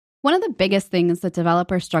One of the biggest things that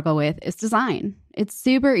developers struggle with is design. It's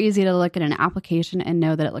super easy to look at an application and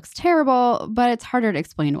know that it looks terrible, but it's harder to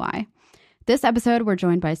explain why. This episode, we're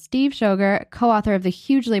joined by Steve Schoger, co-author of the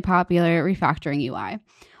hugely popular Refactoring UI.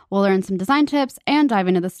 We'll learn some design tips and dive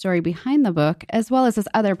into the story behind the book, as well as his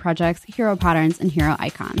other projects, Hero Patterns and Hero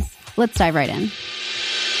Icons. Let's dive right in.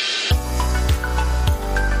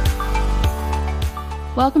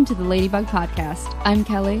 Welcome to the Ladybug Podcast. I'm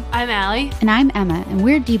Kelly. I'm Allie. And I'm Emma, and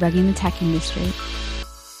we're debugging the tech industry.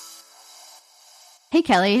 Hey,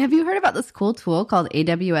 Kelly, have you heard about this cool tool called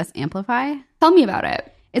AWS Amplify? Tell me about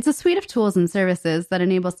it. It's a suite of tools and services that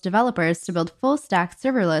enables developers to build full-stack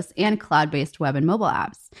serverless and cloud-based web and mobile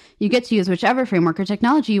apps. You get to use whichever framework or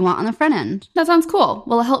technology you want on the front end. That sounds cool.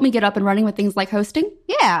 Will it help me get up and running with things like hosting?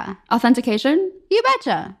 Yeah. Authentication? You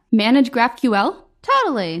betcha. Manage GraphQL?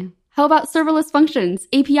 Totally. How about serverless functions,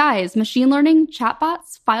 APIs, machine learning,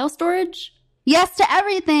 chatbots, file storage? Yes to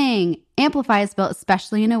everything! Amplify is built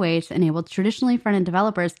especially in a way to enable traditionally front-end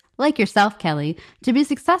developers, like yourself, Kelly, to be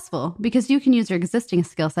successful because you can use your existing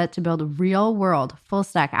skill set to build real-world,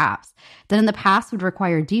 full-stack apps that in the past would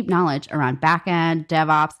require deep knowledge around back-end,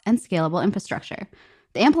 DevOps, and scalable infrastructure.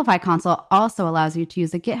 The Amplify console also allows you to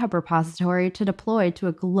use a GitHub repository to deploy to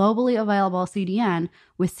a globally available CDN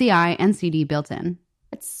with CI and CD built in.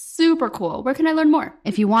 It's super cool. Where can I learn more?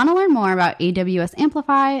 If you want to learn more about AWS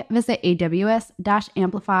Amplify, visit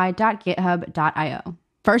aws-amplify.github.io.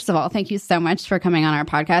 First of all, thank you so much for coming on our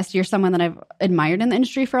podcast. You're someone that I've admired in the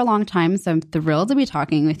industry for a long time, so I'm thrilled to be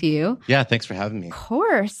talking with you. Yeah, thanks for having me. Of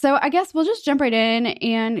course. So I guess we'll just jump right in.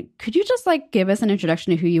 And could you just give us an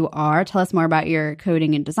introduction to who you are? Tell us more about your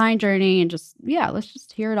coding and design journey and let's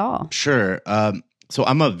just hear it all. Sure. So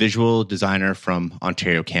I'm a visual designer from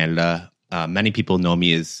Ontario, Canada. Many people know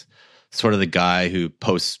me as sort of the guy who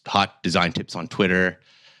posts hot design tips on Twitter.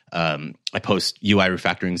 I post UI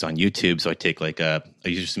refactorings on YouTube. So I take a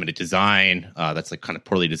user submitted design that's kind of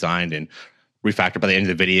poorly designed and refactor. By the end of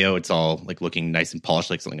the video, it's all looking nice and polished,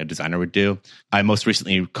 like something a designer would do. I most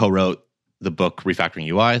recently co-wrote the book Refactoring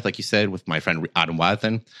UI, like you said, with my friend Adam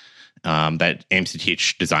Wathan, that aims to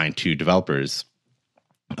teach design to developers.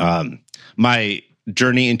 My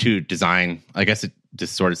journey into design, I guess it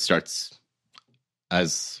just sort of starts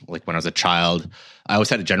as when I was a child. I always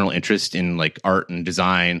had a general interest in art and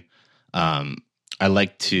design. I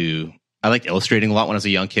liked illustrating a lot when I was a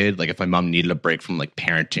young kid. If my mom needed a break from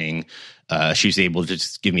parenting, she was able to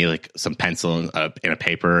just give me some pencil and a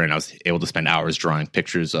paper, and I was able to spend hours drawing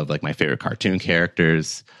pictures of my favorite cartoon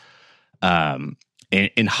characters.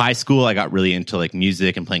 In high school, I got really into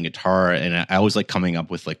music and playing guitar, and I always coming up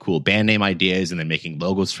with cool band name ideas and then making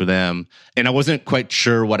logos for them. And I wasn't quite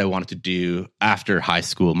sure what I wanted to do after high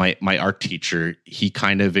school. My art teacher, he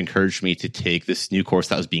kind of encouraged me to take this new course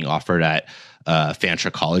that was being offered at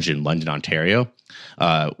Fanshawe College in London, Ontario,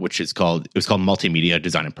 which was called Multimedia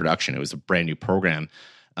Design and Production. It was a brand new program,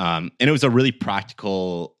 and it was a really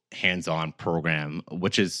practical, hands-on program,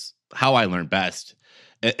 which is how I learned best.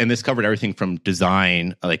 And this covered everything from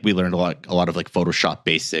design. We learned a lot of Photoshop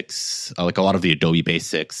basics, a lot of the Adobe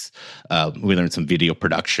basics. We learned some video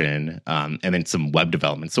production, and then some web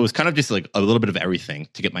development. So it was kind of just a little bit of everything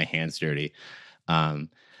to get my hands dirty. And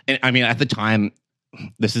I mean, at the time,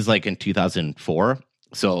 this is in 2004.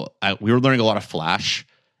 So we were learning a lot of Flash,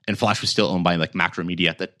 and Flash was still owned by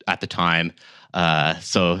Macromedia at the time.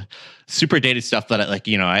 So super dated stuff that I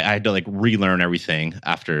had to relearn everything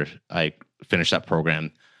after I finished that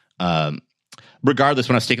program. Regardless,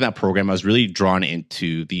 when I was taking that program, I was really drawn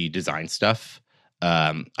into the design stuff.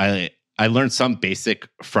 I learned some basic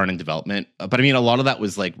front-end development, but I mean, a lot of that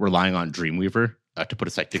was relying on Dreamweaver to put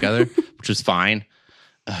a site together, which was fine.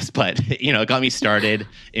 But it got me started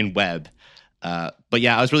in web. But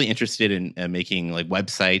yeah, I was really interested in making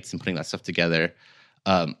websites and putting that stuff together.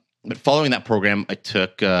 But following that program, I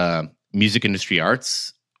took music industry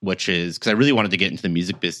arts, which is because I really wanted to get into the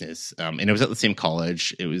music business. And it was at the same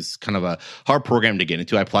college. It was kind of a hard program to get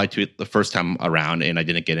into. I applied to it the first time around and I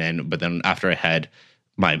didn't get in. But then after I had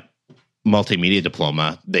my multimedia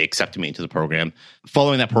diploma, they accepted me into the program.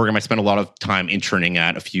 Following that program, I spent a lot of time interning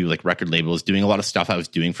at a few record labels, doing a lot of stuff I was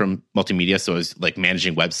doing from multimedia. So I was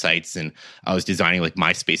managing websites, and I was designing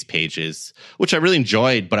MySpace pages, which I really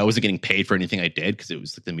enjoyed, but I wasn't getting paid for anything I did because it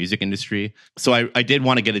was the music industry. So I did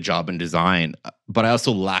want to get a job in design, but I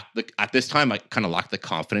also lacked at this time, I kind of lacked the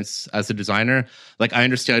confidence as a designer. I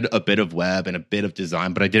understood a bit of web and a bit of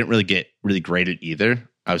design, but I didn't really get really great at either.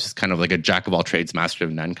 I was just kind of a jack of all trades, master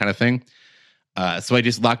of none kind of thing. So I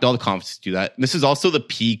just lacked all the confidence to do that. And this is also the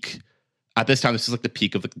peak. At this time, this is the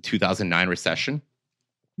peak of the 2009 recession.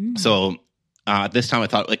 Mm. So at this time, I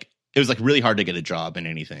thought it was like really hard to get a job in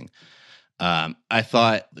anything. I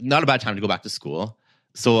thought not a bad time to go back to school.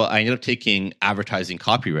 So I ended up taking advertising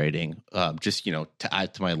copywriting, just, you know, to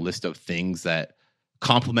add to my list of things that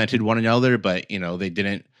complemented one another, but, you know, they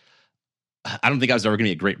didn't, I don't think I was ever going to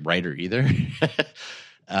be a great writer either.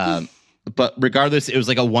 But regardless, it was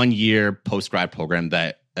like a 1-year post-grad program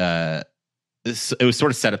that it was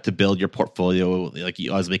sort of set up to build your portfolio. Like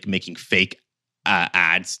I was making fake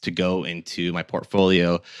ads to go into my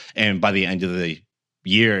portfolio, and by the end of the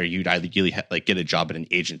year, you'd ideally like get a job at an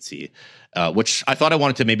agency, which I thought I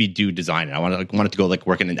wanted to maybe do design. I wanted to go like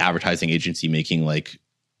work in an advertising agency, making like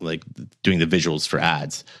doing the visuals for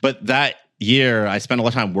ads. But that year, I spent a lot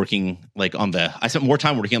of time working I spent more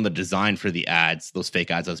time working on the design for the ads, those fake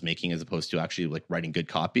ads I was making, as opposed to actually like writing good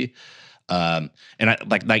copy. And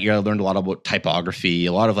that year, I learned a lot about typography,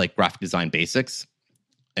 a lot of like graphic design basics.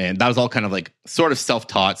 And that was all kind of like sort of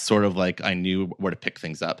self-taught, sort of like I knew where to pick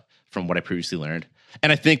things up from what I previously learned.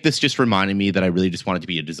 And I think this just reminded me that I really just wanted to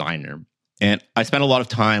be a designer. And I spent a lot of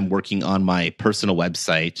time working on my personal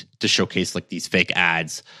website to showcase like these fake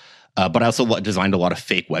ads. But I also designed a lot of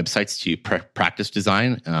fake websites to practice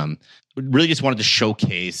design. Really just wanted to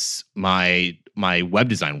showcase my web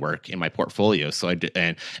design work in my portfolio. So I did,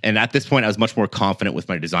 and at this point I was much more confident with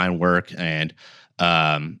my design work, and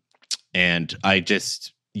I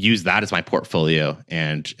just used that as my portfolio,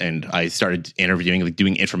 and I started interviewing, like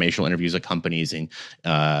doing informational interviews at companies, and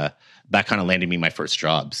that kind of landed me my first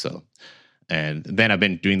job. So, and then I've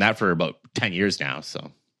been doing that for about 10 years now.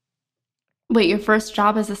 So. Wait, your first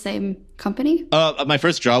job is the same company? My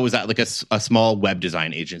first job was at like a small web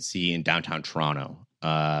design agency in downtown Toronto.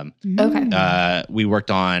 Okay. We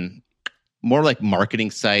worked on more like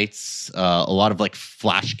marketing sites, a lot of like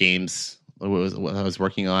Flash games. What I was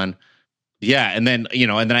working on. Yeah, and then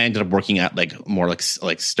I ended up working at like more like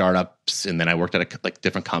startups, and then I worked at like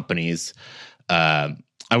different companies. I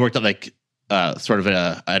worked at like sort of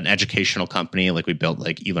an educational company. Like we built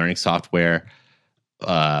like e-learning software.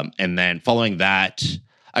 And then following that,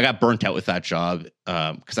 I got burnt out with that job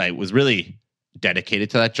because I was really dedicated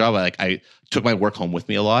to that job. I took my work home with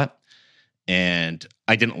me a lot, and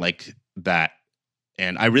I didn't like that.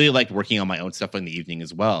 And I really liked working on my own stuff in the evening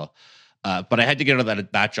as well. But I had to get out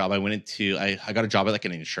of that job. I got a job at like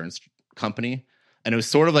an insurance company, and it was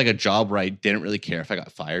sort of like a job where I didn't really care if I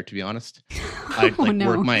got fired, to be honest. I'd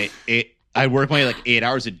work my 8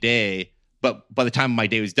 hours a day. But by the time my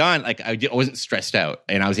day was done, like I wasn't stressed out,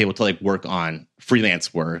 and I was able to like work on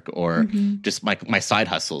freelance work or just my side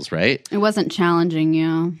hustles, right? It wasn't challenging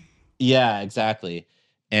you. Yeah, exactly.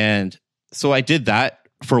 And so I did that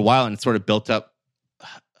for a while, and it sort of built up.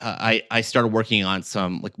 I started working on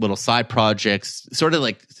some like little side projects, sort of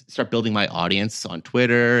like start building my audience on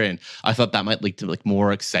Twitter, and I thought that might lead to like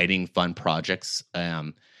more exciting, fun projects.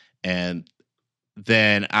 And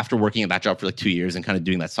then after working at that job for like 2 years and kind of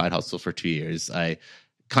doing that side hustle for 2 years, I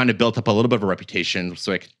kind of built up a little bit of a reputation,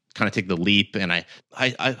 so I could kind of take the leap. And I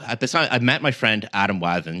at this time I met my friend Adam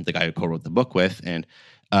Wathen, the guy who co-wrote the book with, and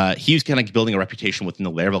he was kind of building a reputation within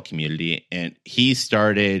the Laravel community. And he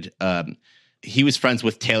started, he was friends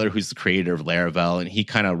with Taylor, who's the creator of Laravel, and he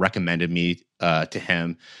kind of recommended me to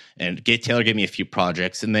him. And Taylor gave me a few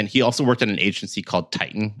projects, and then he also worked at an agency called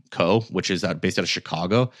Titan Co., which is based out of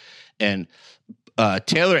Chicago. And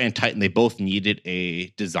Taylor and Titan, they both needed a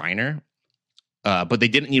designer, but they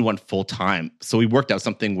didn't need one full time. So we worked out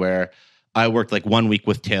something where I worked like 1 week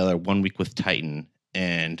with Taylor, 1 week with Titan,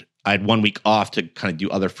 and I had 1 week off to kind of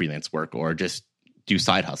do other freelance work or just do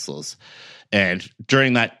side hustles. And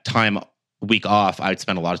during that week off, I'd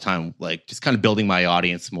spend a lot of time like just kind of building my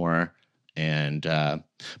audience more. And but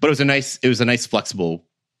it was a nice flexible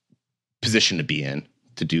position to be in,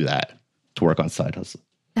 to do that, to work on side hustle.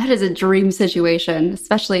 That is a dream situation,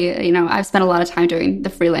 especially, I've spent a lot of time doing the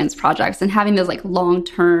freelance projects and having those like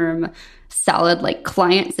long-term solid like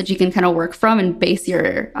clients that you can kind of work from and base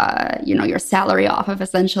your, your salary off of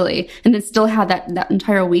essentially, and then still have that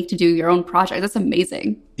entire week to do your own project. That's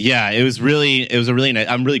amazing. Yeah, it was a really nice.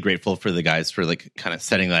 I'm really grateful for the guys for like kind of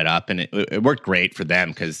setting that up, and it worked great for them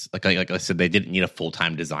because like I said, they didn't need a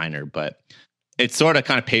full-time designer, but it sort of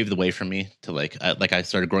kind of paved the way for me to like I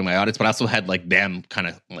started growing my audience, but I also had like them kind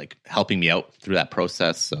of like helping me out through that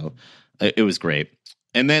process. So it was great.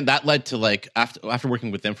 And then that led to like after working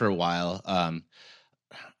with them for a while,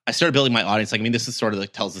 I started building my audience. Like, I mean, this is sort of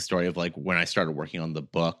like tells the story of like when I started working on the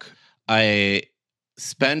book. I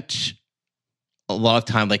spent a lot of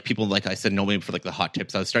time, like people, like I said, know me for like the hot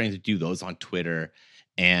tips. I was starting to do those on Twitter,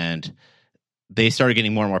 and they started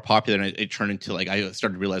getting more and more popular, and it turned into like I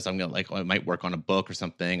started to realize I might work on a book or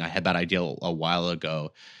something. I had that idea a while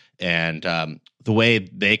ago, and the way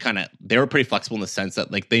they were pretty flexible in the sense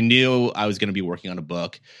that like they knew I was going to be working on a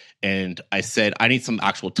book, and I said I need some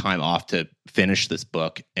actual time off to finish this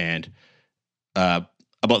book. And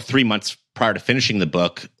about 3 months prior to finishing the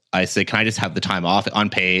book, I said, can I just have the time off,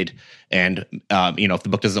 unpaid? And if the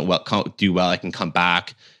book doesn't do well, I can come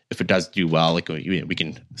back. If it does do well, like we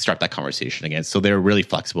can start that conversation again. So they're really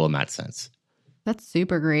flexible in that sense. That's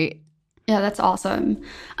super great. Yeah, that's awesome.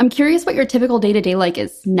 I'm curious what your typical day-to-day like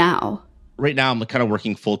is now. Right now, I'm kind of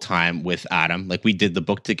working full time with Adam. Like we did the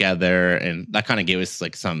book together, and that kind of gave us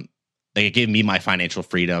it gave me my financial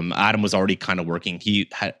freedom. Adam was already kind of working. He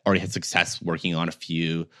had already had success working on a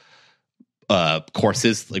few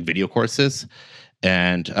courses, like video courses.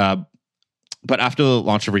 And but after the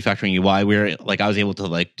launch of Refactoring UI, I was able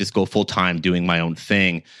to just go full time doing my own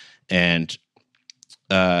thing. And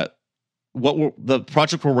the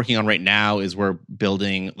project we're working on right now is we're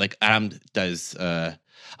building, like Adam does.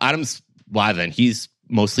 Adam's Lathan, he's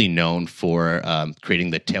mostly known for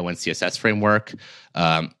creating the Tailwind CSS framework.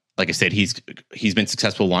 Like I said, he's been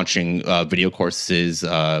successful launching video courses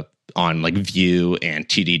on like Vue and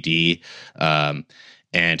TDD.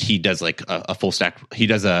 And he does like a full stack. He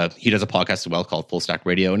does a podcast as well called Full Stack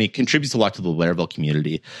Radio, and he contributes a lot to the Laravel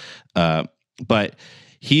community. But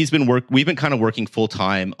we've been kind of working full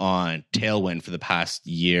time on Tailwind for the past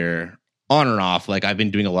year, on and off. Like I've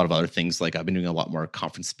been doing a lot of other things. Like I've been doing a lot more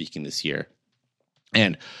conference speaking this year,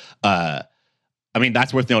 and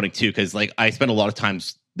that's worth noting too, because like I spent a lot of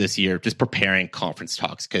times this year just preparing conference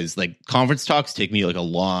talks, because like conference talks take me like a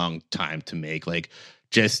long time to make. Like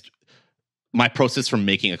just my process for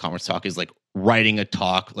making a conference talk is like writing a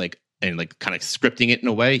talk, like, and like kind of scripting it in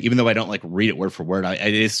a way, even though I don't like read it word for word.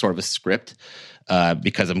 It is sort of a script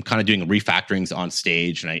because I'm kind of doing refactorings on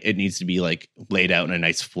stage, and it needs to be like laid out in a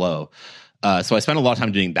nice flow. So I spent a lot of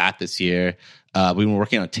time doing that this year. We've been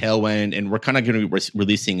working on Tailwind, and we're kind of going to be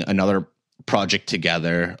releasing another project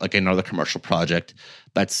together, like another commercial project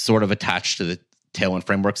that's sort of attached to the Tailwind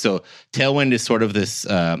framework. So Tailwind is sort of this,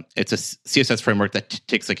 it's a CSS framework that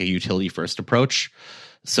takes like a utility first approach.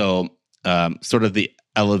 So sort of the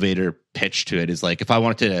elevator pitch to it is like, if I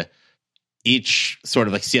wanted to, each sort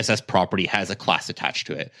of like CSS property has a class attached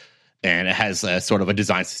to it, and it has a sort of a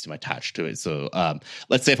design system attached to it. So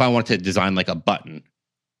let's say if I wanted to design like a button,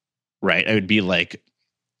 right? It would be like,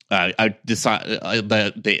 I decide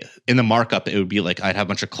in the markup, it would be like I'd have a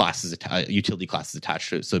bunch of classes, utility classes attached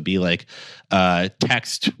to it. So it'd be like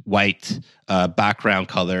text, white, background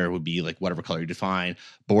color would be like whatever color you define,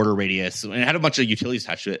 border radius, and it had a bunch of utilities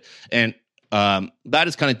attached to it. And that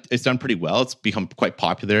is it's done pretty well. It's become quite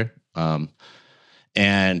popular, but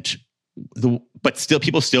still,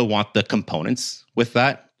 people still want the components with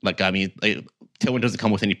that. Tailwind doesn't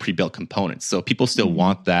come with any pre-built components, so people still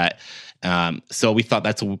want that. So we thought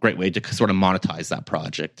that's a great way to sort of monetize that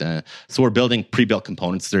project. So we're building pre-built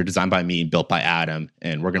components. They're designed by me, built by Adam,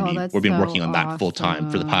 and we've been working on that full time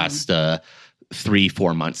for the past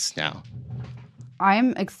 3-4 months now.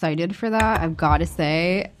 I'm excited for that. I've got to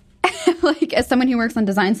say, like as someone who works on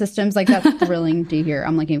design systems, like that's thrilling to hear.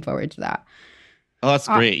 I'm looking forward to that. Oh, that's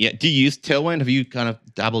great. Yeah. Do you use Tailwind? Have you kind of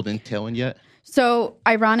dabbled in Tailwind yet? So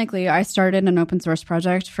ironically, I started an open source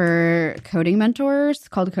project for coding mentors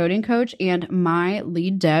called Coding Coach, and my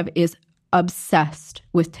lead dev is obsessed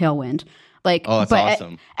with Tailwind. That's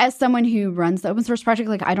awesome. As someone who runs the open source project,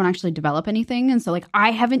 like I don't actually develop anything. And so like I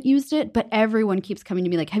haven't used it, but everyone keeps coming to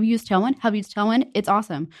me like, have you used Tailwind? Have you used Tailwind? It's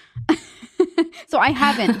awesome. So I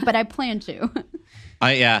haven't, but I plan to.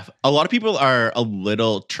 A lot of people are a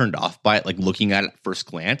little turned off by it, like looking at it at first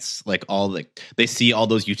glance, like they see all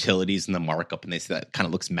those utilities in the markup and they say that kind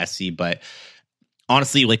of looks messy. But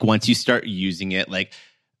honestly, like once you start using it, like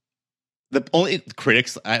the only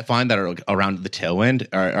critics I find that are around the Tailwind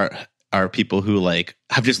are people who like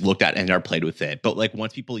have just looked at it and are played with it. But like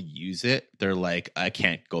once people use it, they're like, I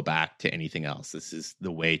can't go back to anything else. This is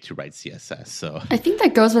the way to write CSS. So I think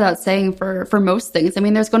that goes without saying for most things. I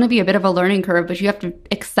mean, there's going to be a bit of a learning curve, but you have to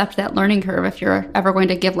accept that learning curve if you're ever going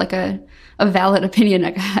to give like a valid opinion,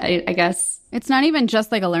 I guess. It's not even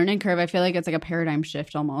just like a learning curve. I feel like it's like a paradigm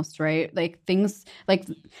shift almost, right? Like things like,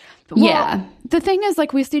 yeah. The thing is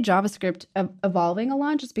like we see JavaScript evolving a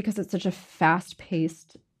lot just because it's such a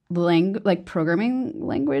fast-paced programming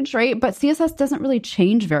language, right? But CSS doesn't really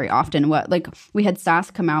change very often. We had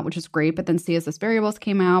Sass come out, which is great, but then CSS variables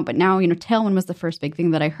came out. But now, Tailwind was the first big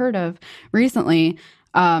thing that I heard of recently.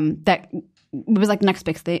 That was like the next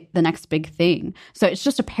big thing. So it's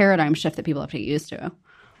just a paradigm shift that people have to get used to.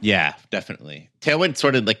 Yeah, definitely. Tailwind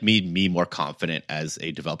sort of like made me more confident as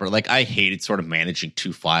a developer. Like I hated sort of managing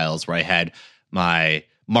two files where I had my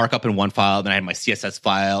markup in one file, then I had my CSS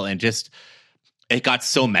file, and just it got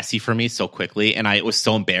so messy for me so quickly, and I was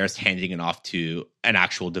so embarrassed handing it off to an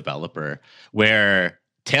actual developer. Where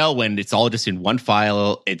Tailwind, it's all just in one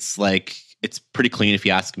file. It's like it's pretty clean if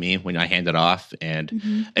you ask me when I hand it off,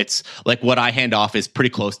 and it's like what I hand off is pretty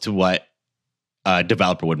close to what a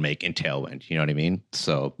developer would make in Tailwind. You know what I mean?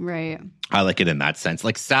 So Right. I like it in that sense.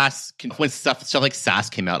 Like Sass, when stuff like Sass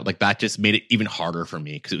came out, like that just made it even harder for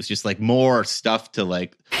me because it was just like more stuff to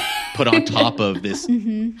like put on top of this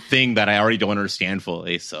thing that I already don't understand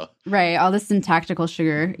fully. So Right. All this syntactical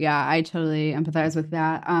sugar. Yeah, I totally empathize with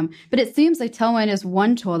that. But it seems like Tailwind is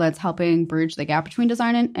one tool that's helping bridge the gap between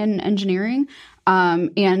design and engineering.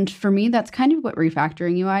 And for me, that's kind of what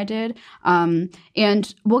refactoring UI did.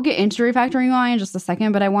 And we'll get into refactoring UI in just a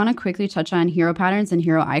second, but I want to quickly touch on hero patterns and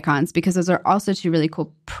hero icons because those are also two really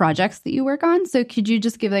cool projects that you work on. So could you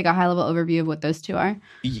just give like a high level overview of what those two are?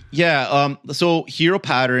 yeah, so hero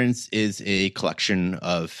patterns is a collection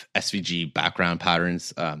of SVG background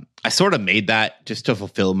patterns. I sort of made that just to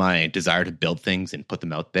fulfill my desire to build things and put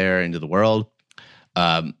them out there into the world.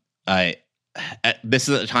 This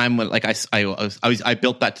is a time when like I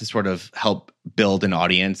built that to sort of help build an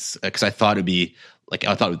audience because I thought it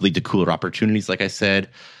would lead to cooler opportunities, like I said.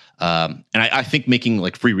 And I think making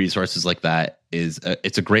like free resources like that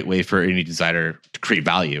it's a great way for any designer to create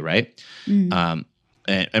value, right?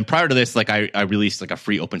 And prior to this, like I released like a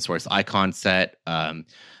free open source icon set.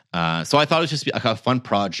 So I thought it was just like a fun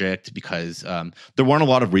project because there weren't a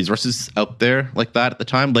lot of resources out there like that at the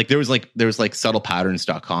time. Like there was like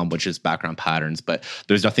subtlepatterns.com, which is background patterns, but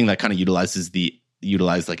there's nothing that kind of utilize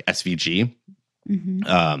like SVG.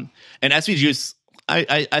 And SVG is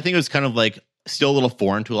I think it was kind of like still a little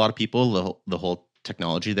foreign to a lot of people, the whole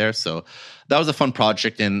technology there. So that was a fun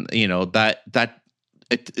project, and you know that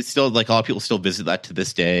it's still like a lot of people still visit that to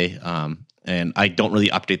this day. And I don't really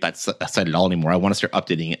update that site at all anymore. I want to start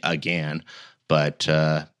updating it again, but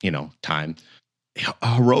time.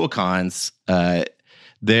 Heroicons,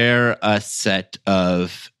 they're a set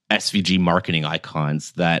of SVG marketing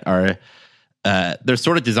icons that are they're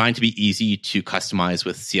sort of designed to be easy to customize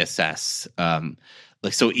with CSS.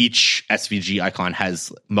 Like so, each SVG icon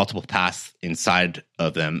has multiple paths inside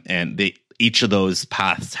of them, and each of those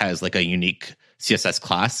paths has like a unique CSS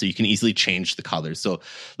class, so you can easily change the colors. So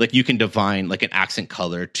like you can define like an accent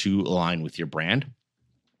color to align with your brand.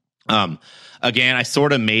 Again, I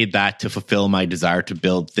sort of made that to fulfill my desire to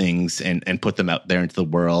build things and put them out there into the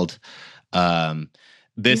world.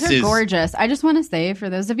 These are gorgeous. I just want to say, for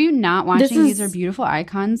those of you not watching, these are beautiful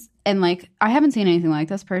icons. And like, I haven't seen anything like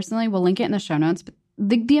this personally. We'll link it in the show notes. But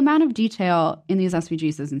the amount of detail in these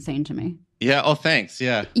SVGs is insane to me. Yeah. Oh, thanks.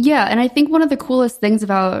 Yeah. Yeah. And I think one of the coolest things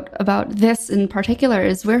about this in particular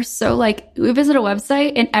is we're so like, we visit a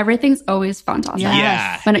website and everything's always fantastic.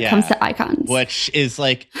 Yeah. When it comes to icons. Which is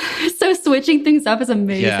like. So switching things up is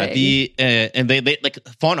amazing. Yeah. And they like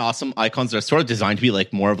Font Awesome icons are sort of designed to be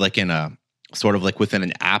like more of like in a sort of like within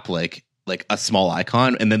an app, like a small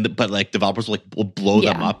icon. And then, but like developers will blow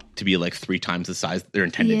them up to be like 3 times the size, their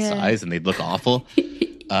intended size, and they look awful.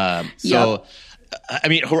 So. I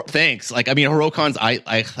mean, thanks. Like, I mean, Heroicons, I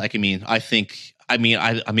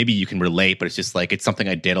maybe you can relate, but it's just like, it's something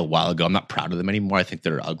I did a while ago. I'm not proud of them anymore. I think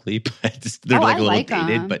they're ugly, but they're like a little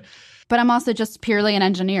dated. But I'm also just purely an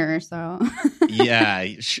engineer, so. Yeah.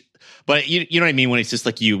 But you know what I mean? When it's just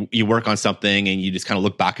like you work on something and you just kind of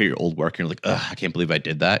look back at your old work and you're like, ugh, I can't believe I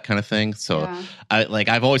did that kind of thing. So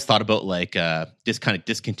I've always thought about like just kind of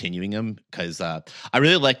discontinuing them because I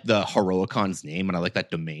really like the Heroicons name and I like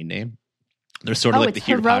that domain name. They're sort of like the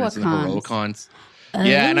hero patterns and the Heroicons. Oh.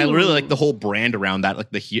 Yeah, and I really like the whole brand around that.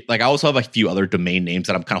 Like I also have a few other domain names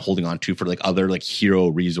that I'm kind of holding on to for like other like hero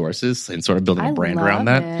resources and sort of building a brand around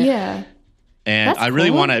that. Yeah. And that's I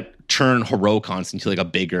really want to turn Heroicons into like a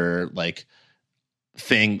bigger like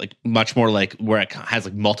thing, like much more like where it has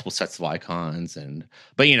like multiple sets of icons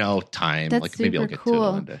but you know, time. That's like maybe I'll get to it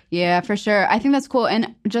one day. Yeah, for sure. I think that's cool.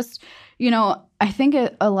 And just, you know, I think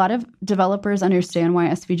a lot of developers understand why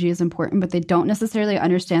SVG is important, but they don't necessarily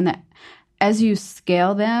understand that as you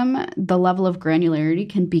scale them, the level of granularity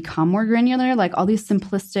can become more granular. Like all these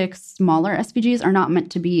simplistic, smaller SVGs are not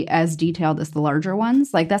meant to be as detailed as the larger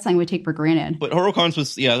ones. Like that's something we take for granted. But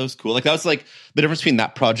Heroicons that was cool. Like that was like the difference between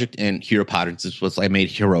that project and Hero Patterns was I made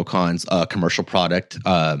Heroicons a commercial product.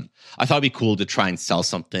 I thought it'd be cool to try and sell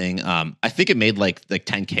something. I think it made like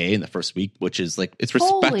 $10K in the first week, which is like it's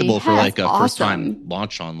respectable for like a first time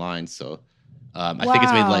launch online. So I think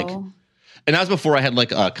it's made like. And that was before I had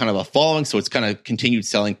like a kind of a following, so it's kind of continued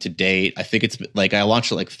selling to date. I think it's like I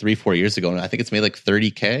launched it like 3-4 years ago, and I think it's made like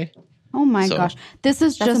 $30K. Oh my gosh. This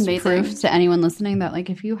is That's just amazing. proof to anyone listening that like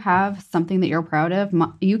if you have something that you're proud of,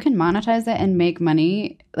 you can monetize it and make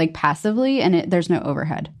money like passively, and there's no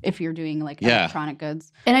overhead if you're doing like electronic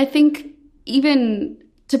goods. And I think even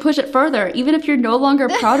to push it further, even if you're no longer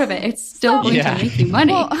proud of it, it's still going to make you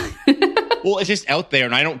money. Well, it's just out there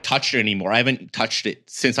and I don't touch it anymore. I haven't touched it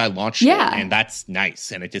since I launched it, and that's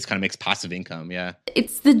nice. And it just kind of makes passive income. Yeah.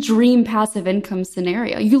 It's the dream passive income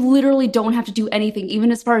scenario. You literally don't have to do anything,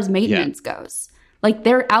 even as far as maintenance goes. Like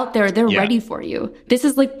they're out there, they're ready for you. This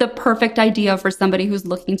is like the perfect idea for somebody who's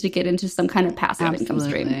looking to get into some kind of passive income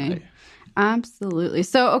stream. Absolutely.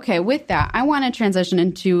 So, okay, with that, I want to transition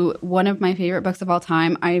into one of my favorite books of all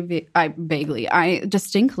time. I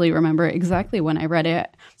distinctly remember exactly when I read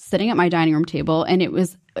it, sitting at my dining room table, and it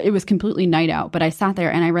was completely night out. But I sat there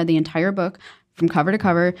and I read the entire book from cover to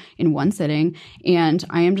cover in one sitting. And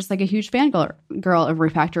I am just like a huge fangirl of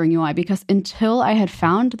Refactoring UI, because until I had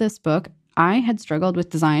found this book, I had struggled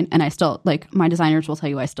with design, and I still, like, my designers will tell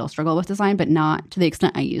you I still struggle with design, but not to the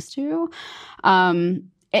extent I used to.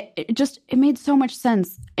 It made so much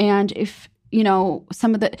sense. And if, you know,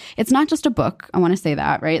 it's not just a book. I want to say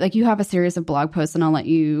that, right? Like you have a series of blog posts, and I'll let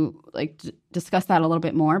you like discuss that a little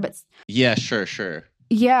bit more. But yeah, sure.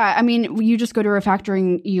 Yeah, I mean, you just go to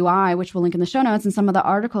Refactoring UI, which we'll link in the show notes, and some of the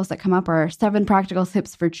articles that come up are 7 practical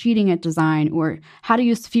tips for cheating at design, or how to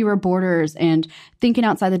use fewer borders, and thinking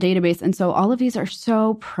outside the database. And so all of these are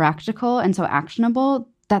so practical and so actionable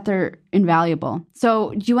that they're invaluable.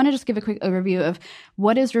 So do you want to just give a quick overview of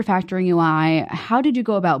what is Refactoring UI? How did you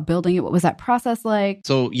go about building it? What was that process like?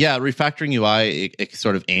 So yeah, Refactoring UI, it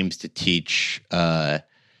sort of aims to teach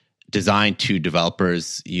design to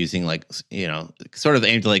developers using like, you know, sort of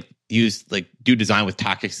aim to like do design with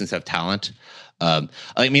tactics instead of talent. I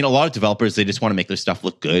mean, a lot of developers, they just want to make their stuff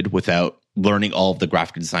look good without learning all of the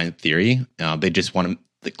graphic design theory. They just want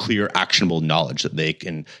the clear, actionable knowledge that they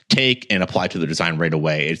can take and apply to the design right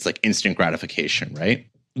away. It's like instant gratification, right?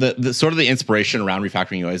 The sort of the inspiration around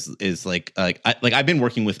Refactoring UI is I've been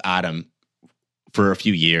working with Adam for a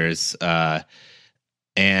few years,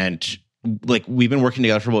 and like we've been working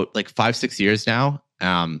together for about like 5-6 years now.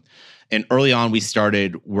 And early on, we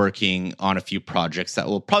started working on a few projects that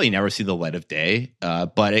will probably never see the light of day.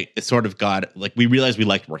 But it sort of got, like, we realized we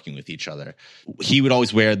liked working with each other. He would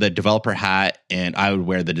always wear the developer hat, and I would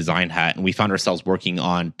wear the design hat. And we found ourselves working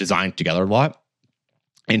on design together a lot.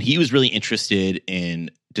 And he was really interested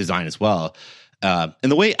in design as well. And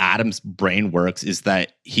the way Adam's brain works is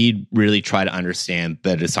that he'd really try to understand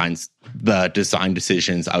the design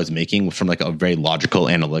decisions I was making from like a very logical,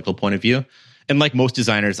 analytical point of view. And like most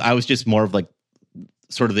designers, I was just more of like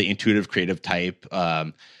sort of the intuitive, creative type.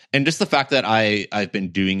 And just the fact that I've been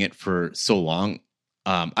doing it for so long,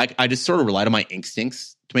 I just sort of relied on my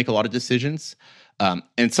instincts to make a lot of decisions.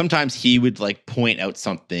 And sometimes he would like point out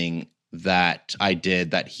something that I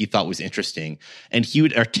did that he thought was interesting, and he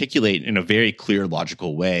would articulate in a very clear,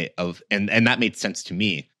 logical way and that made sense to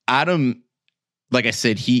me. Adam, like I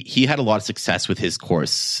said, he had a lot of success with his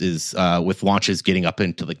courses, with launches getting up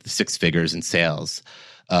into like the 6 figures in sales,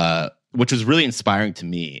 which was really inspiring to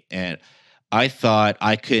me. And I thought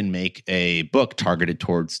I could make a book targeted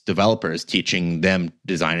towards developers, teaching them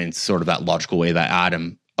design in sort of that logical way that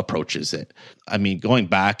Adam approaches it. I mean, going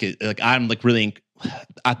back, like I'm like really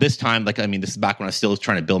at this time, like, I mean, this is back when I was still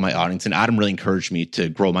trying to build my audience, and Adam really encouraged me to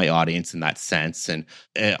grow my audience in that sense. And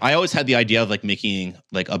I always had the idea of like making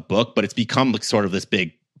like a book, but it's become like sort of this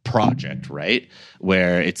big project, right?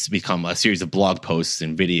 Where it's become a series of blog posts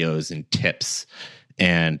and videos and tips.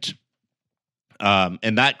 And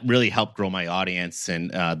that really helped grow my audience.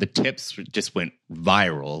 And the tips just went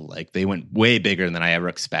viral. Like they went way bigger than I ever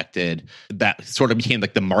expected. That sort of became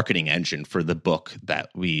like the marketing engine for the book that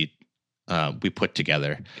we put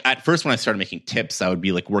together. At first, when I started making tips, I would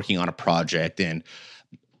be like working on a project, and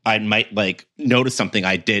I might like notice something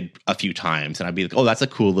I did a few times, and I'd be like, oh, that's a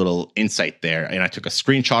cool little insight there. And I took a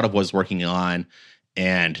screenshot of what I was working on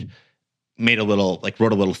and made a little, like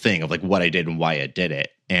wrote a little thing of like what I did and why I did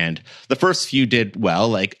it. And the first few did well.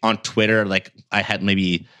 Like on Twitter, like I had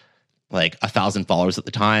maybe like 1,000 followers at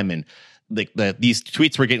the time, and like these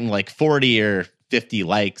tweets were getting like 40 or 50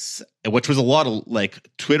 likes, which was a lot of like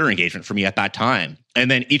Twitter engagement for me at that time.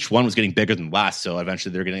 And then each one was getting bigger than the last. So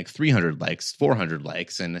eventually they're getting like 300 likes, 400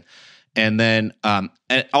 likes. And then and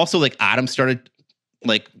also like Adam started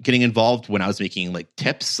like getting involved when I was making like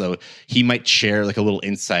tips. So he might share like a little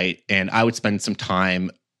insight, and I would spend some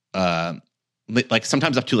time, like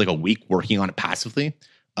sometimes up to like a week working on it passively.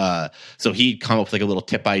 So he'd come up with like a little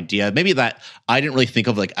tip idea, maybe that I didn't really think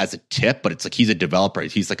of like as a tip, but it's like he's a developer.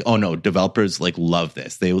 He's like, oh no, developers like love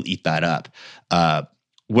this. They will eat that up.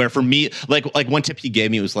 Where for me, like one tip he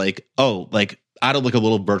gave me was like, oh, like add like a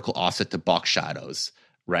little vertical offset to box shadows,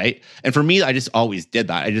 right? And for me, I just always did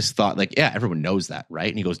that. I just thought like, yeah, everyone knows that, right?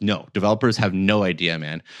 And he goes, no, developers have no idea,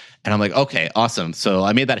 man. And I'm like, okay, awesome. So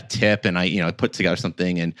I made that a tip, and I put together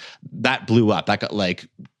something, and that blew up. That got like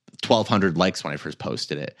 1,200 likes when I first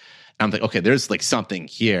posted it. And I'm like, okay, there's like something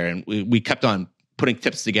here. And we kept on putting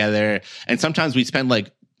tips together. And sometimes we spend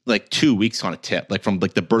like 2 weeks on a tip, like from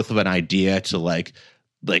like the birth of an idea to like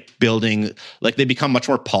building, like they become much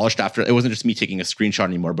more polished after. It wasn't just me taking a screenshot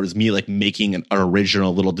anymore, but it was me like making an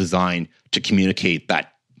original little design to communicate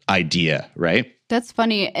that idea, right? That's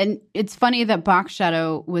funny. And it's funny that box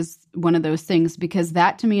shadow was one of those things, because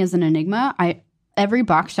that to me is an enigma. Every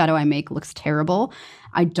box shadow I make looks terrible.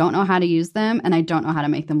 I don't know how to use them, and I don't know how to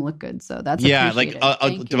make them look good. So that's like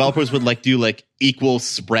developers would like do like equal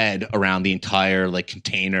spread around the entire like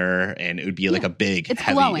container, and it would be like a big it's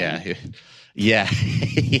heavy glowing. Yeah.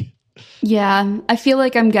 Yeah, I feel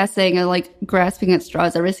like I'm guessing and like grasping at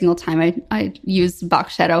straws every single time I use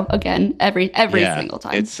box shadow again every single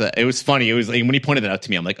time. It was funny. It was like when he pointed it out to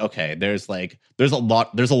me, I'm like, okay, there's a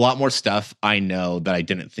lot more stuff I know that I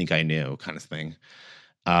didn't think I knew, kind of thing.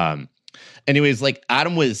 Anyways, like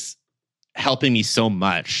Adam was helping me so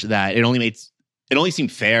much that it only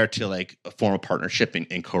seemed fair to like form a partnership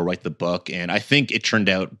and co-write the book, and I think it turned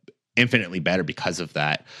out infinitely better because of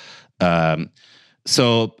that.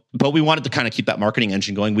 But we wanted to kind of keep that marketing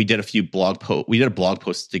engine going. We did a blog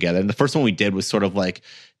posts together. And the first one we did was sort of like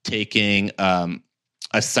taking a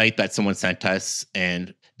site that someone sent us,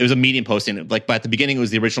 and it was a Medium posting. Like, but at the beginning, it was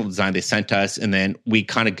the original design they sent us, and then we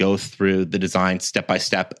kind of go through the design step by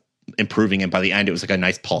step, improving it. By the end, it was like a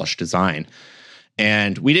nice polished design.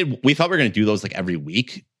 And we thought we were going to do those like every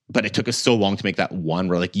week, but it took us so long to make that one.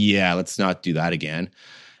 We're like, yeah, let's not do that again.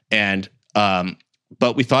 And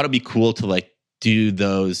but we thought it'd be cool to like do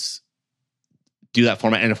that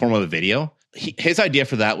format in the form of a video. His idea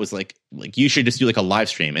for that was like you should just do like a live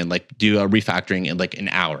stream and like do a refactoring in like an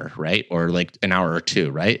hour, right? Or like an hour or two,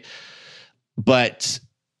 right? But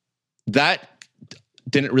that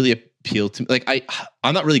didn't really appeal to me. Like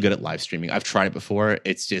I'm not really good at live streaming. I've tried it before.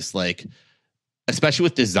 It's just like, especially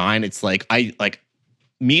with design, it's like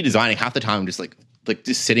me designing half the time, I'm just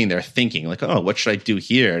just sitting there thinking like, oh, what should I do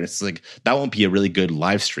here? And it's like, that won't be a really good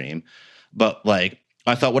live stream. But like,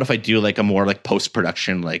 I thought, what if I do like a more like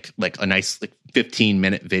post-production, like a nice like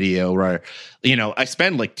 15-minute video where, I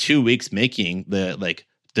spend like 2 weeks making the like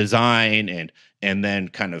design and then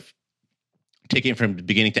kind of taking it from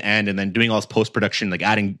beginning to end, and then doing all this post-production, like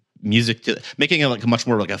adding music to making it like much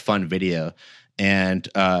more like a fun video. And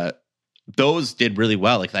those did really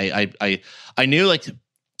well. Like I knew like,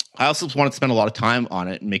 I also wanted to spend a lot of time on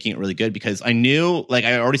it and making it really good, because I knew like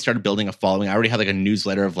I already started building a following. I already had like a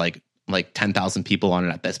newsletter of like 10,000 people on it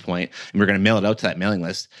at this point, and we are going to mail it out to that mailing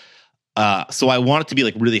list. So I wanted to be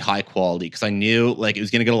like really high quality, because I knew like it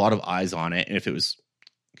was going to get a lot of eyes on it, and if it was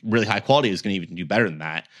really high quality, it was going to even do better than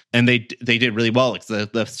that. And they did really well. Like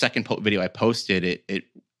the second video I posted,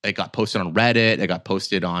 it got posted on Reddit, it got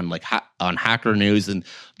posted on like on Hacker News, and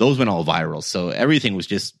those went all viral. So everything was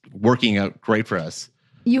just working out great for us.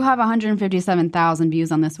 You have 157,000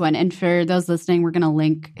 views on this one. And for those listening, we're going to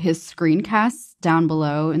link his screencasts down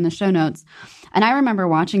below in the show notes. And I remember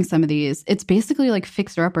watching some of these. It's basically like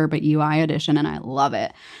Fixer Upper, but UI edition, and I love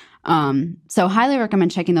it. So highly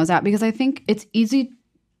recommend checking those out, because I think it's easy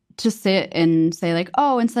to sit and say like,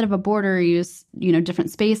 oh, instead of a border, use,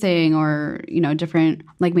 different spacing, or, different,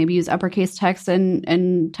 like maybe use uppercase text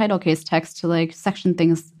and title case text to like section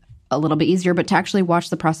things a little bit easier. But to actually watch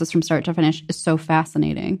the process from start to finish is so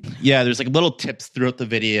fascinating. Yeah, there's like little tips throughout the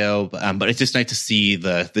video, but it's just nice to see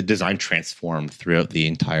the design transform throughout the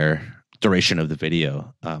entire duration of the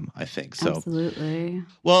video, I think. So absolutely.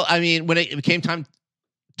 Well, I mean, when it came time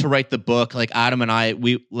to write the book, like Adam and I,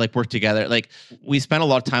 we like worked together. Like we spent a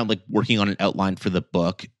lot of time like working on an outline for the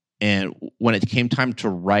book. And when it came time to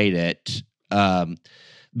write it, the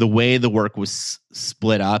way the work was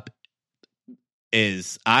split up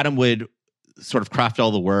is Adam would sort of craft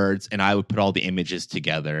all the words, and I would put all the images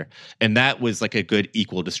together. And that was like a good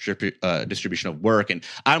equal distribution of work. And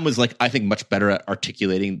Adam was like, I think, much better at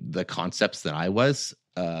articulating the concepts than I was.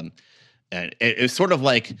 And it was sort of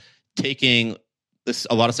like taking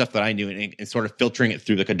a lot of stuff that I knew and sort of filtering it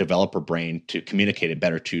through like a developer brain to communicate it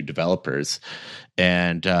better to developers.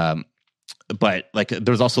 And but like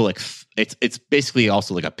there's also like it's basically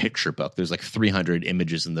also like a picture book. There's like 300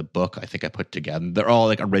 images in the book I think I put together. They're all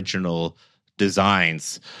like original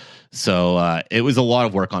designs. So it was a lot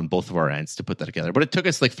of work on both of our ends to put that together. But it took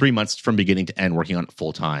us like 3 months from beginning to end working on it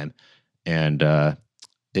full time. And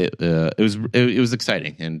it was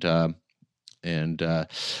exciting, and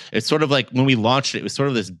it's sort of like when we launched it was sort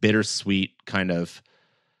of this bittersweet kind of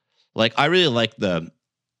like I really like the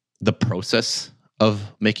process of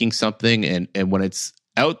making something, and when it's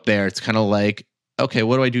out there, it's kind of like, okay,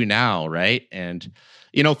 what do I do now, right? And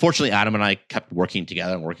fortunately, Adam and I kept working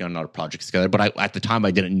together and working on other projects together. But at the time,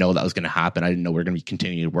 I didn't know that was going to happen. I didn't know we were going to be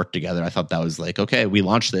continuing to work together. I thought that was like, okay, we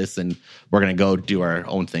launched this and we're going to go do our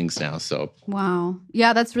own things now. So wow,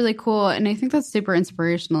 yeah, that's really cool, and I think that's super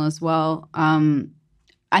inspirational as well.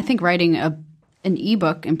 I think writing an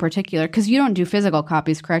ebook in particular, because you don't do physical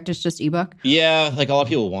copies, correct? It's just ebook. Yeah, like a lot of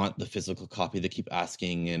people want the physical copy. They keep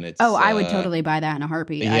asking, and it's I would totally buy that in a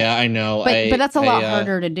heartbeat. Yeah, I know, but that's a lot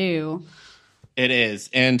harder to do. It is,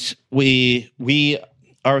 and we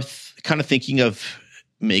are kind of thinking of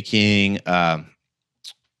making not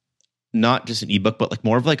just an ebook, but like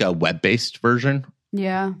more of like a web-based version.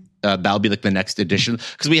 Yeah, that'll be like the next edition,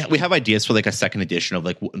 because we have ideas for like a second edition of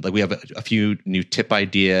like we have a few new tip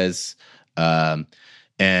ideas,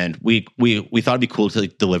 and we thought it'd be cool to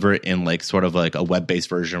like deliver it in like sort of like a web-based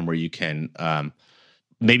version where you can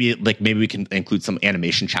maybe we can include some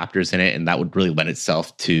animation chapters in it, and that would really lend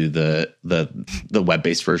itself to the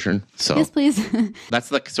web-based version. So yes, please.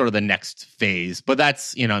 That's like sort of the next phase. But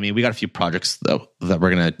that's we got a few projects though that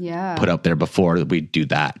we're gonna put out there before we do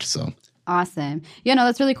that. So awesome. Yeah, no,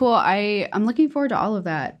 that's really cool. I'm looking forward to all of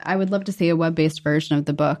that. I would love to see a web-based version of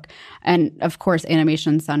the book, and of course,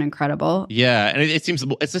 animations sound incredible. Yeah, and it seems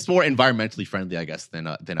it's just more environmentally friendly, I guess, than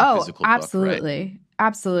a physical absolutely. book. Right?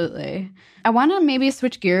 Absolutely. I want to maybe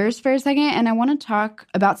switch gears for a second, and I want to talk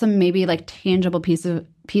about some maybe like tangible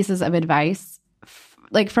pieces of advice,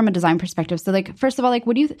 like from a design perspective. So, like, first of all, like,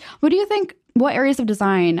 what do you think? What areas of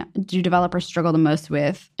design do developers struggle the most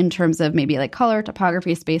with in terms of maybe like color,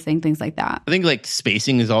 topography, spacing, things like that? I think like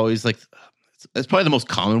spacing is always like it's probably the most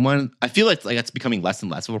common one. I feel like that's becoming less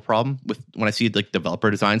and less of a problem with when I see like developer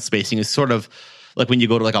design. Spacing is sort of like when you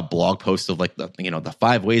go to like a blog post of like the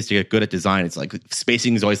 5 ways to get good at design, it's like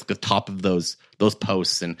spacing is always at the top of those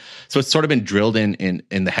posts. And so it's sort of been drilled in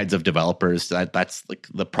the heads of developers that's like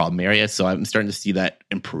the problem area. So I'm starting to see that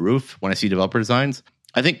improve when I see developer designs.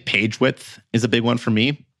 I think page width is a big one for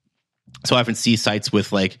me. So I often see sites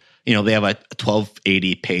with like, they have a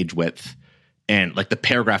 1280 page width, and like the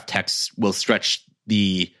paragraph text will stretch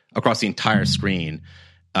across the entire screen.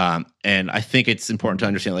 And I think it's important to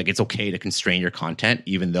understand, like, it's okay to constrain your content,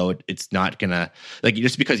 even though it's not gonna, like,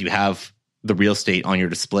 just because you have the real estate on your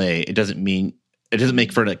display, it doesn't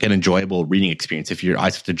make for like an enjoyable reading experience if your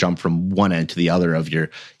eyes have to jump from one end to the other of your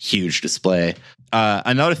huge display.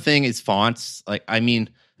 Another thing is fonts. Like, I mean,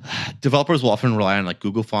 developers will often rely on like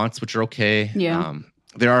Google fonts, which are okay. Yeah.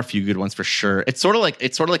 There are a few good ones for sure. It's sort of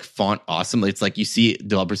like font awesome. It's like you see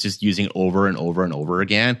developers just using it over and over and over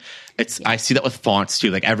again. I see that with fonts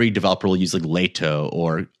too. Like every developer will use like Lato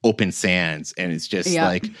or Open Sans, and it's just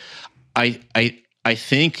like I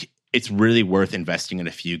think it's really worth investing in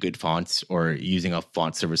a few good fonts or using a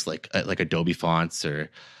font service like Adobe Fonts or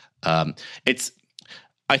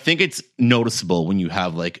I think it's noticeable when you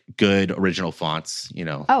have like good original fonts,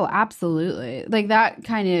 Oh, absolutely. Like that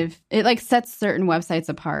it like sets certain websites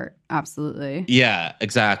apart. Absolutely. Yeah,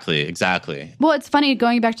 exactly. Well, it's funny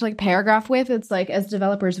going back to like paragraph width. It's like as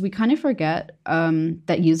developers, we kind of forget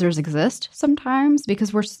that users exist sometimes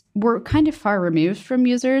because we're kind of far removed from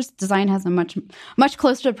users. Design has a much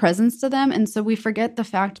closer presence to them, and so we forget the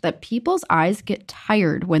fact that people's eyes get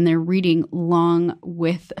tired when they're reading long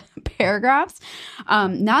width paragraphs.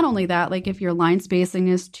 Not only that, like if your line spacing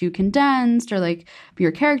is too condensed or like if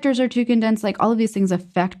your characters are too condensed, like all of these things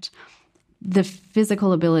affect the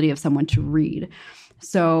physical ability of someone to read.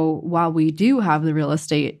 So while we do have the real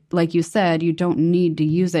estate, like you said, you don't need to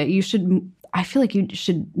use it. I feel like you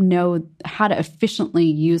should know how to efficiently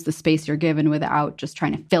use the space you're given without just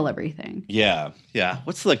trying to fill everything. Yeah.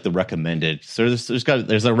 What's like the recommended? So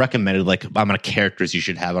there's a recommended like amount of characters you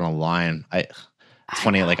should have on a line. It's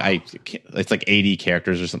funny, like it's like 80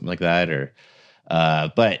 characters or something like that, or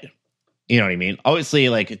but you know what I mean. Obviously,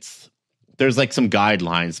 like there's like some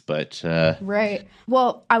guidelines, but right.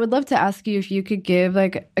 Well, I would love to ask you if you could give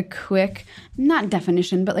like a quick, not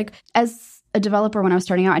definition, but like as a developer when I was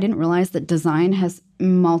starting out, I didn't realize that design has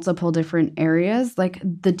multiple different areas, like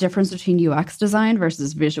the difference between UX design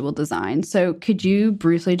versus visual design. So could you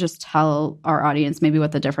briefly just tell our audience maybe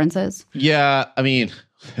what the difference is? Yeah, I mean,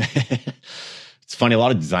 it's funny. A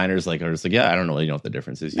lot of designers are just like, yeah, I don't really know what the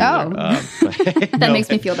difference is either. That makes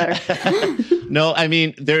me feel better. No, I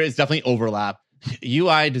mean, there is definitely overlap.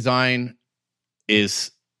 UI design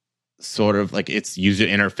is sort of like its user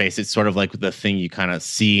interface. It's sort of like the thing you kind of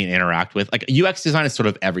see and interact with. Like UX design is sort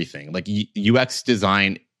of everything. Like UX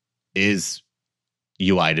design is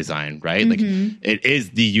UI design, right? Like it is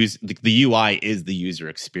the UI is the user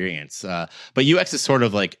experience. But UX is sort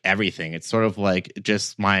of like everything. It's sort of like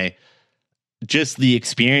just the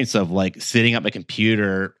experience of like sitting at my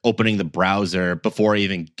computer, opening the browser before I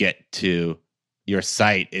even get to your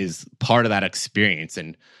site is part of that experience.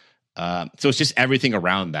 And so it's just everything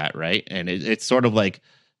around that, right? And it's sort of like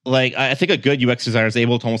I think a good UX designer is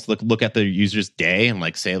able to almost look at their user's day and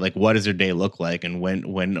like say like, what does their day look like, and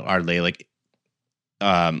when are they like,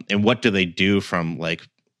 and what do they do from like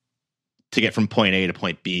to get from point A to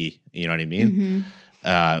point B? You know what I mean?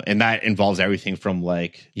 And that involves everything from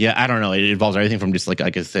like, I don't know. It involves everything from just like I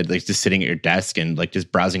said, like just sitting at your desk and like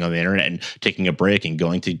just browsing on the internet and taking a break and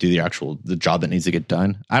going to do the job that needs to get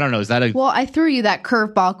done. I don't know. Is that Well, I threw you that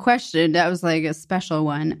curveball question. That was like a special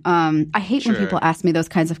one. I hate when people ask me those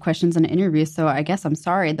kinds of questions in interviews. So I guess I'm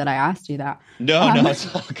sorry that I asked you that. No,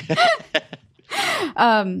 it's all good.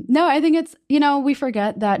 No, I think it's, we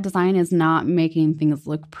forget that design is not making things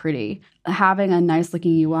look pretty. Having a nice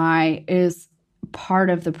looking UI is part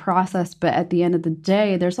of the process, but at the end of the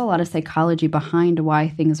day, there's a lot of psychology behind why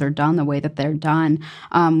things are done the way that they're done.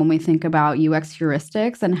 When we think about UX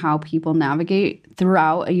heuristics and how people navigate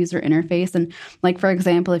throughout a user interface, and like, for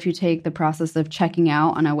example, if you take the process of checking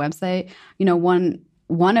out on a website,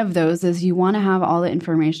 one of those is you want to have all the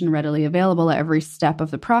information readily available at every step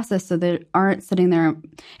of the process, so they aren't sitting there,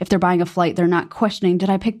 if they're buying a flight, they're not questioning, did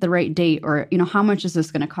I pick the right date? Or, how much is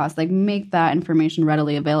this going to cost? Like, make that information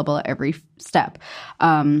readily available at every step,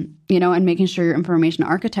 and making sure your information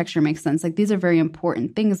architecture makes sense. Like, these are very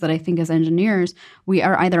important things that I think as engineers, we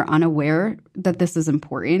are either unaware that this is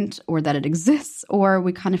important or that it exists, or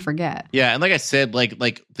we kind of forget. Yeah. And like I said, like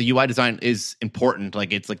the UI design is important.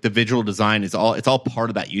 Like, it's like the visual design it's all part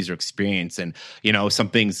of that user experience. And, some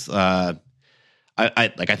things, I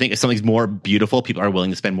think if something's more beautiful, people are willing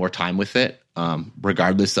to spend more time with it,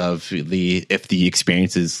 regardless of if the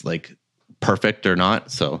experience is like perfect or not.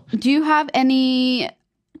 So do you have any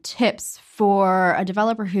tips for a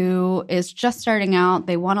developer who is just starting out?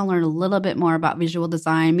 They want to learn a little bit more about visual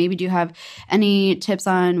design. Maybe do you have any tips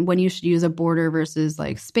on when you should use a border versus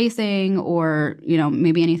like spacing, or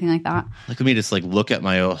maybe anything like that? Like, let me just like look at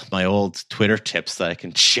my old Twitter tips that I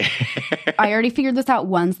can share. I already figured this out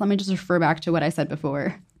once. Let me just refer back to what I said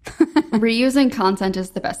before. Reusing content is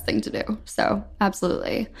the best thing to do. So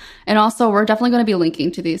absolutely. And also, we're definitely going to be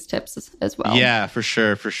linking to these tips as well. Yeah, for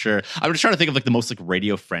sure. I'm just trying to think of like the most like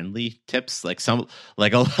radio friendly tips. Like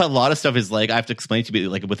a lot of stuff is like I have to explain to be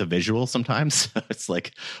like with a visual sometimes. It's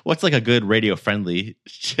like, what's like a good radio friendly?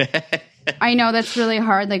 I know that's really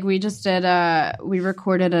hard. Like, we just did we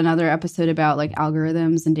recorded another episode about like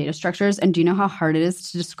algorithms and data structures. And do you know how hard it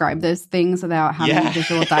is to describe those things without having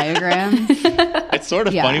visual diagrams? It's sort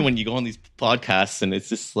of funny when you go on these podcasts and it's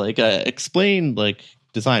just like explain like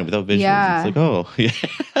design without visuals. Yeah. It's like, oh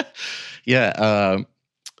yeah.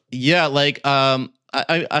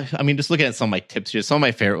 I mean, just looking at some of my tips here, some of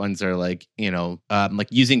my favorite ones are like, like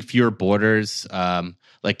using fewer borders.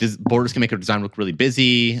 Borders can make a design look really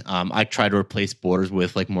busy. I try to replace borders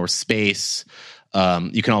with like more space.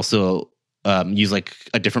 You can also use like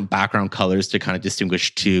a different background colors to kind of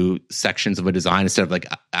distinguish two sections of a design instead of like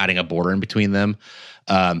adding a border in between them.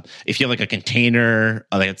 If you have like a container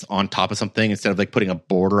that's on top of something, instead of like putting a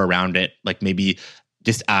border around it, like maybe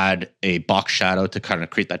just add a box shadow to kind of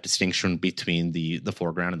create that distinction between the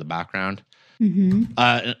foreground and the background.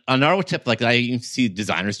 Another tip, like I see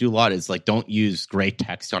designers do a lot, is like don't use gray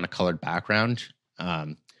text on a colored background.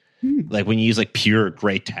 Like when you use like pure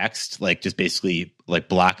gray text, like just basically like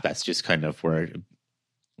black, that's just kind of where,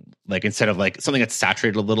 like instead of like something that's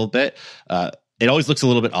saturated a little bit, it always looks a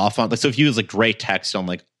little bit off on. Like, so if you use like gray text on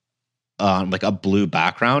like a blue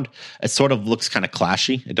background, it sort of looks kind of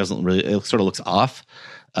clashy. It sort of looks off.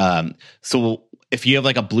 So if you have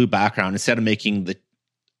like a blue background, instead of making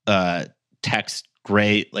the text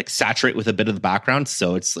gray, like saturate with a bit of the background,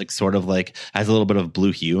 so it's like sort of like has a little bit of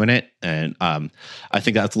blue hue in it, and I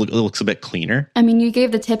think it looks a bit cleaner. I mean, you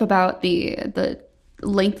gave the tip about the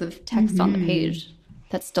length of text on the page.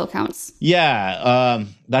 That still counts. Yeah,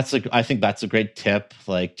 I think that's a great tip.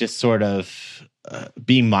 Like just sort of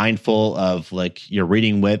being mindful of like your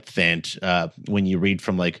reading width, and when you read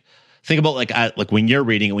from like. Think about like when you're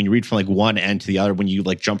reading, when you read from like one end to the other, when you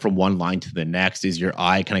like jump from one line to the next, is your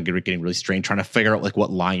eye kind of getting really strained trying to figure out like what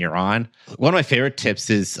line you're on? One of my favorite tips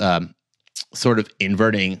is sort of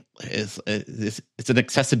inverting. It's an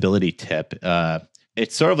accessibility tip.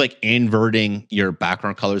 it's sort of like inverting your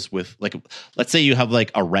background colors with like, let's say you have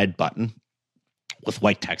like a red button with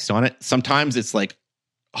white text on it. Sometimes it's like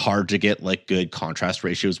hard to get like good contrast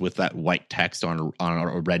ratios with that white text on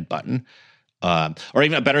a red button. Or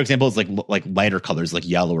even a better example is like lighter colors like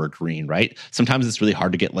yellow or green, right? Sometimes it's really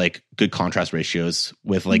hard to get like good contrast ratios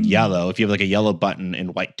with like yellow. If you have like a yellow button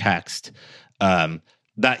and white text,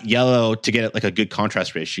 that yellow, to get like a good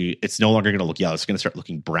contrast ratio, it's no longer going to look yellow. It's going to start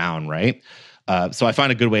looking brown, right? So I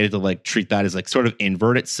find a good way to like treat that is like sort of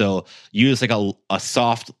invert it. So use like a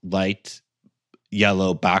soft, light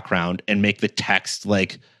yellow background and make the text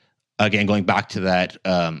like, again, going back to that,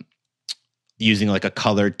 using like a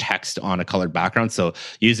colored text on a colored background. So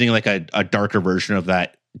using like a darker version of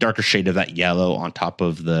that, darker shade of that yellow on top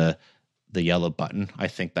of the yellow button. I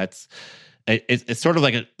think that's, it's sort of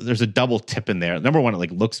like there's a double tip in there. Number one, it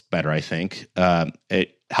like looks better, I think.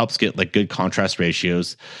 It helps get like good contrast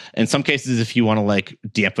ratios. In some cases, if you want to like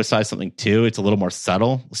de-emphasize something too, it's a little more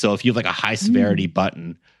subtle. So if you have like a high severity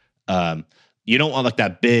button, you don't want like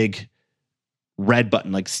that big red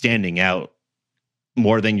button like standing out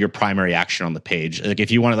more than your primary action on the page. Like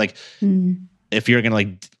if you want to like, if you're going to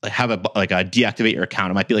like have a deactivate your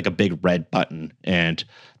account, it might be like a big red button, and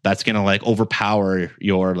that's going to like overpower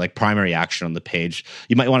your like primary action on the page.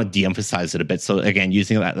 You might want to de-emphasize it a bit. So again,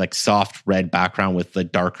 using that like soft red background with the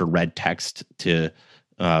darker red text to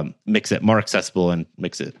makes it more accessible and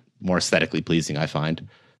makes it more aesthetically pleasing, I find.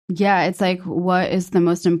 Yeah, it's like, what is the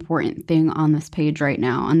most important thing on this page right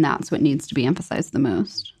now? And that's what needs to be emphasized the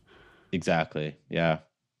most. Exactly. Yeah.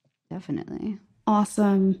 Definitely.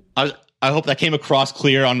 Awesome. I hope that came across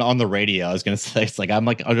clear on the radio. I was going to say, it's like, I'm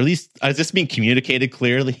like, or at least is this being communicated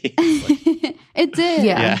clearly? Like, it did.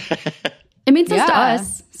 Yeah. It made sense to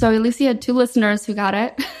us. So at least you had 2 listeners who got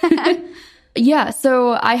it. Yeah.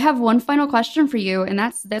 So I have one final question for you, and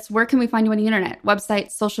that's where can we find you on the internet?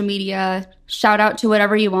 Website, social media, shout out to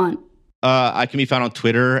whatever you want. I can be found on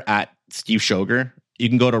Twitter at Steve Schoger. You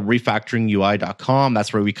can go to refactoringui.com.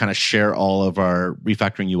 That's where we kind of share all of our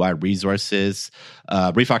refactoring UI resources.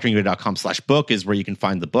 Refactoringui.com/book is where you can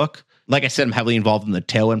find the book. Like I said, I'm heavily involved in the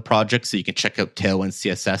Tailwind project, so you can check out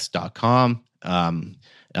tailwindcss.com.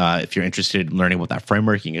 If you're interested in learning about that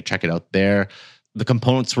framework, you can check it out there. The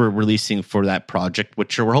components we're releasing for that project,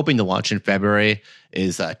 which we're hoping to launch in February,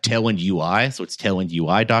 is Tailwind UI. So it's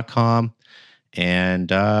tailwindui.com.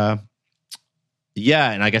 And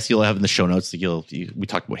yeah, and I guess you'll have in the show notes, we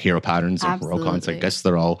talked about hero patterns and Heroku, so I guess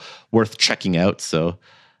they're all worth checking out. So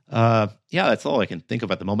yeah, that's all I can think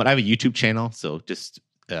of at the moment. I have a YouTube channel, so just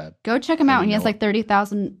go check him out. He has like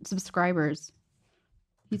 30,000 subscribers.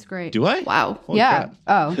 He's great. Do I? Wow. Holy yeah. crap.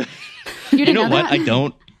 Oh, you know what?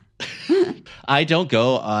 I don't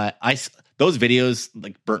go. Those videos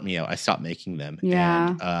like burnt me out. I stopped making them. Yeah.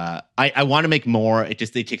 And, I want to make more.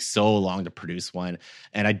 They take so long to produce one.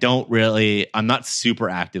 And I'm not super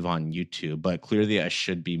active on YouTube, but clearly I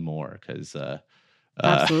should be more because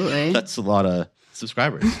absolutely. That's a lot of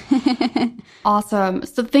subscribers. Awesome.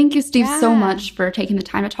 So thank you, Steve, so much for taking the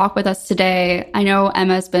time to talk with us today. I know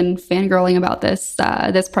Emma's been fangirling about this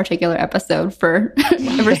particular episode for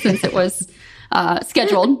ever since it was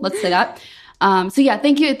scheduled. Let's say that. So yeah,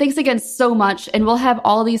 thank you. Thanks again so much. And we'll have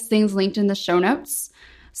all these things linked in the show notes.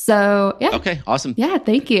 So yeah. Okay, awesome. Yeah,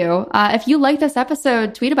 thank you. If you like this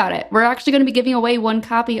episode, tweet about it. We're actually going to be giving away one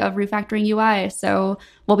copy of Refactoring UI. So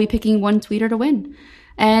we'll be picking one tweeter to win.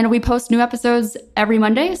 And we post new episodes every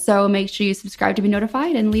Monday. So make sure you subscribe to be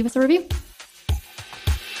notified and leave us a review.